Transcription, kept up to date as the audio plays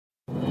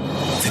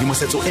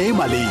tshedimosetso e e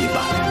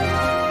maleba,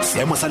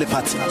 seemo sa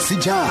lefatshe se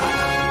jang,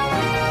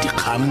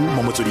 dikgang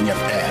mo motsweding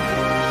FM,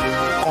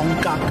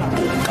 konka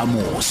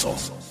bokamoso.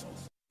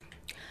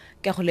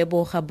 Ke go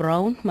leboga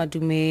Brown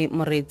madume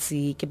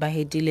moretsi ke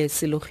bahedile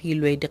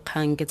selogilwe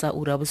dikgang ke tsa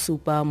ura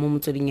bosupa mo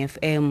motsweding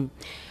FM.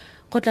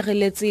 Go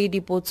tlageletse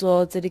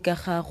dipotso tse di ka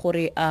ga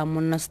gore a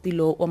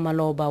monnastilo wa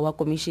maloba wa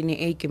komishene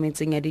e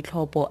ikemetseng ya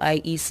ditlhopho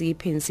IEC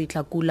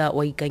Phensheneng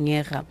wa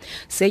ikanyega.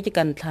 Se ke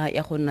ka ntlha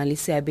ya go nna le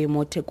seabe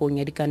mo thekong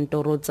ya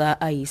dikantoro tsa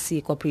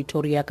IEC kwa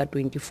Pretoria ka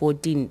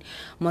 2014.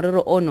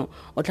 Morero ono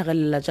o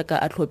tlhagelela jaaka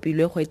a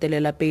tlhopilwe go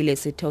etelela pele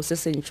setheo se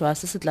sentšhwa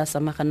se se tla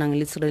samaganang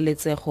le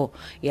tshireletsego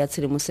ya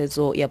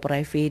tshedimosetso ya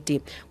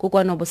poraefete.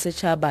 Kokoano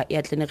bosetšhaba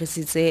ya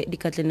tlenegisitse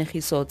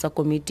dikatlenegiso tsa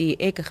komiti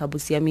e ka ga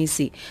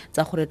bosiamisi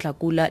tsa gore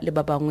tlhakula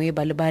le bangwe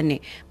ba lebane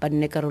ba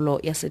nne karolo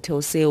ya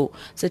setheo seo.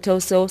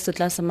 Setheo seo se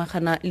tla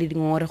samagana le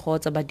dingongorego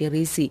tsa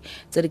badirisi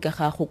tse di ka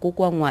ga go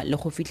kokoangwa le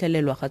go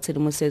fitlhelelwa ga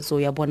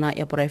tshedimosetso ya bona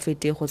ya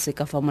poraefete go se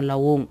ka fa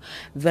molaong.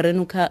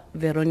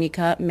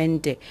 Veronica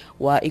Mente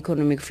wa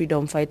Economic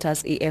Freedom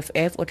Fighters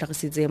EFF o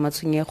tlhagisitse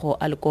matshwenyego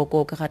a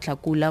lekoko ka ga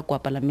tlhakula kwa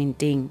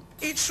parlamenteng.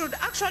 It should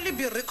actually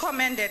be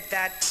recommended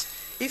that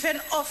if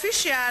an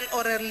official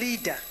or a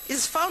leader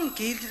is found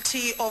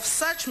guilty of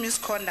such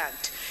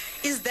misconduct,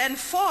 is then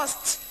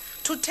forced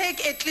to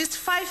take at least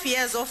 5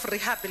 years of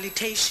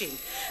rehabilitation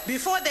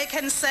before they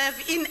can serve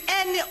in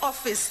any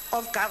office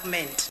of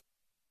government.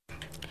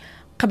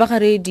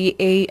 Kabagare di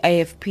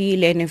AIFP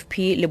le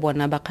NFP le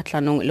bona ba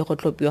kgatlhanong le go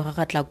tlhopiwa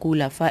ga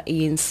tlhakula fa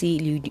ANC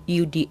le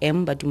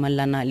UDM ba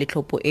dumalana le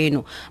tlhopho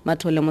eno.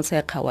 Mathole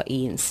motshekga wa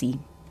ANC.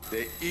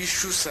 The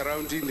issue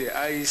surrounding the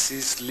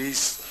IEC's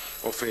lease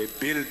of a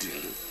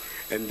building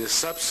and the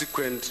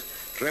subsequent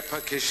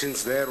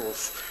repercussions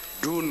thereof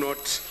do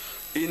not,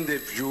 in the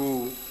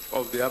view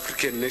of the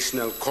African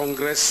National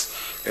Congress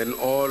and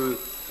all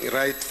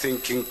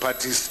right-thinking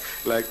parties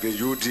like the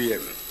UDM,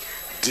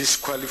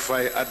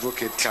 disqualify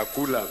Advocate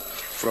Tlhakula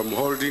from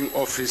holding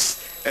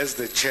office as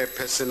the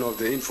chairperson of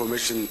the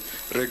Information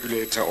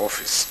Regulator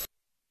Office.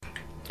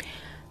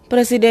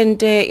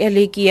 Presidente ya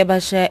lliki ya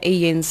basha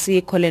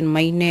ANC Collen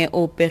Maine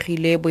o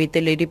pegile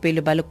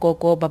baeteledipele ba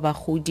lekoko ba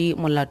bagodi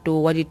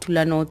molato wa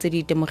dithulano tse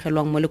di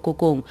temogelwang mo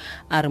lekokong.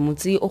 A re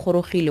motsi o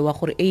gorogile wa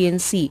gore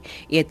ANC e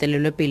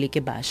etelelwe pele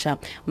ke basha.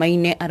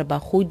 Maine a re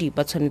bagodi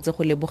ba tshwanetse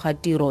go leboga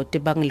tiro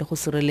tebang le go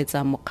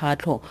sireletsa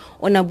mokgatlho.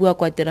 O na bua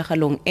kwa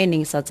tiragalong e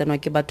neng sa tsenwa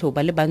ke batho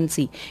ba le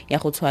bantsi ya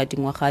go tshwa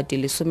dingwaga di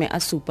le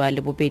 17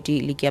 le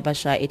bobedi lliki ya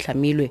basha e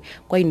tlhamilwe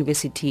kwa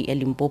University ya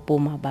Limpopo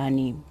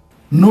Mabane.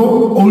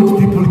 No old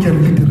people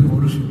can lead the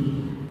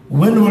revolution.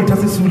 When Walter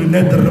Sisulu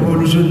led the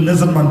revolution,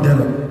 Nelson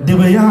Mandela, they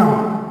were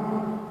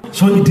young.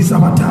 So it is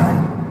our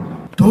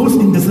time. Those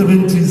in the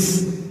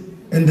 70s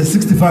and the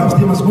 65s,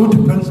 they must go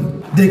to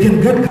pension. They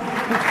can get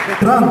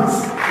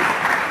grants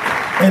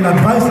and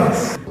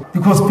advisors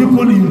because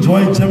people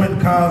enjoy German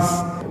cars.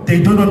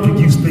 They don't want to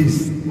give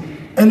space.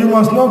 And you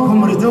must know,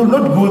 comrades, they will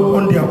not go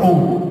on their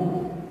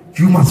own.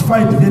 You must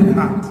fight very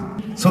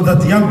hard so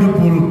that young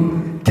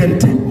people can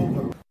take over.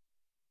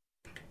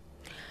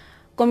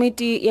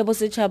 Komiti ya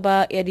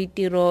bosetšhaba ya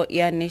ditiro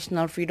ya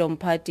National Freedom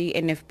Party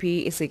NFP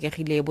e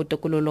sekegile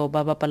botokololo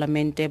ba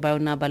parlamente ba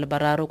yona ba le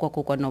bararo kwa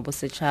kokoano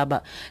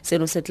bosetšhaba.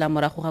 Seno se tla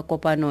morago ga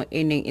kopano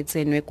e neng e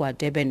tsenwe kwa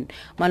Durban.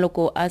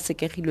 Maloko a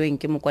sekegilweng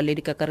ke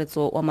mokwaledi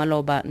kakaretso wa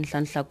maloba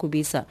Nhlanhla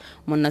Kubisa,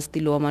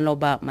 monnastilo wa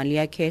maloba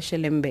Maliake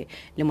Shelembe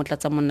le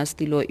motlatsa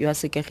monnastilo yo a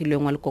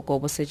sekegilweng wa lekoko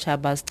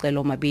bosetšhaba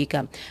Sicelo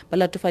Mabika. Ba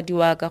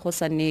latofadiwa ka go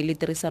sane le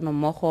tirisano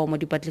mmogo mo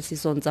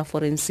dipatlisisong tsa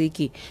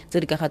forensiki tse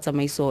di ka ga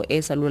tsamaiso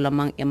e sa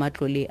lulamang ya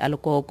matlole a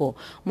lekoko.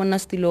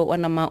 Monnastilo wa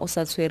nama o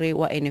sa tshwere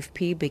wa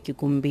NFP Beki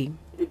Kumbi.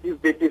 It is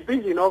the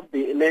decision of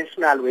the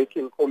National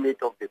Working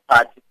Committee of the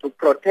party to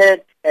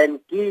protect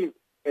and give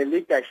a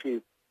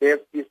leadership. They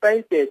have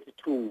decided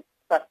to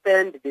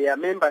suspend their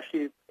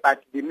membership,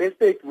 but the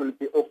message will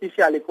be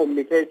officially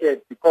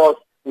communicated because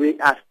we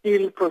are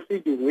still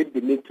proceeding with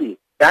the meeting.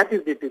 That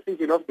is the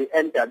decision of the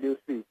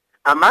NWC.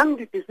 Among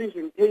the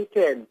decisions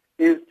taken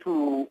is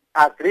to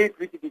agree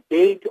with the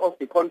date of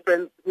the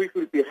conference, which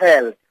will be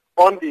held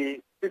on the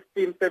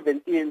 16th,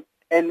 17th,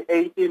 and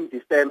 18th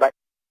December.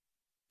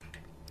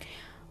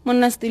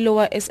 Monnastilo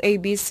wa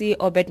SABC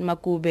Obed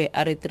Makube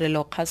a re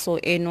tirelo kgaso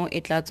eno e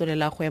tla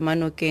tswelela go ema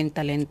nokeng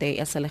talente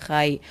ya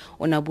selegae.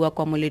 O na bua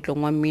kwa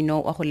moletlong wa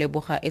mmino wa go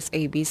leboga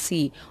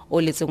SABC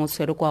o letseng o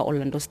tshwere kwa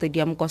Orlando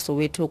Stadium kwa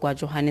Soweto kwa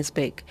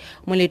Johannesburg.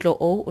 Moletlo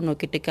o no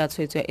keteka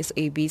tshwetso ya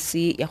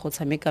SABC ya go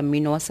tshameka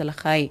mmino wa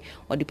selegae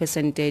wa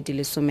dipersente di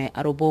le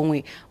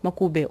 19.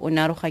 Makube o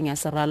ne a roganya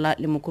serala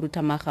le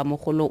mokurutamaga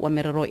mogolo wa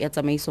merero ya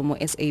tsamaiso mo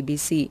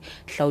SABC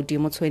Hlaudi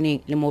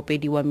Motshweneng le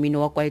moopedi wa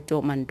mmino wa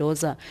kwaito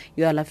Mandoza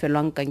yo a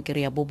lafelwang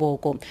kankere ya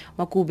boboko.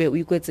 Makube o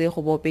ikwetse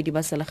go boopedi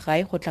ba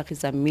selegae go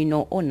tlhagisa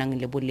mmino o nang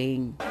le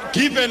boleng.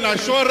 Give an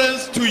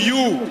assurance to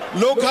you,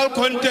 local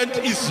content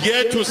is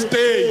here to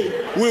stay.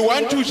 We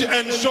want to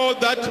ensure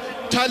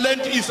that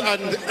talent is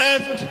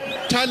unearthed,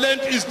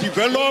 talent is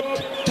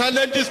developed,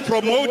 talent is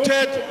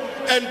promoted,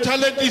 and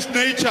talent is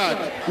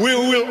nurtured. We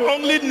will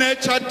only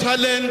nurture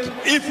talent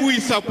if we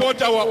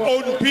support our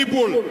own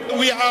people.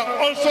 We are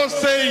also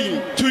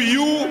saying to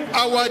you,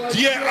 our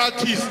dear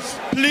artists,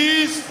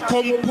 please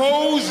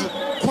compose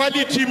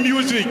quality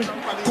music.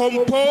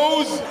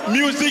 Compose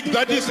music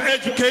that is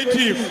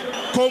educative.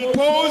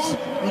 Compose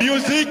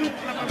music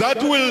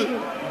that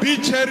will be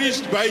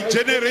cherished by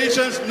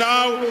generations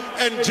now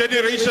and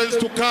generations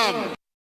to come.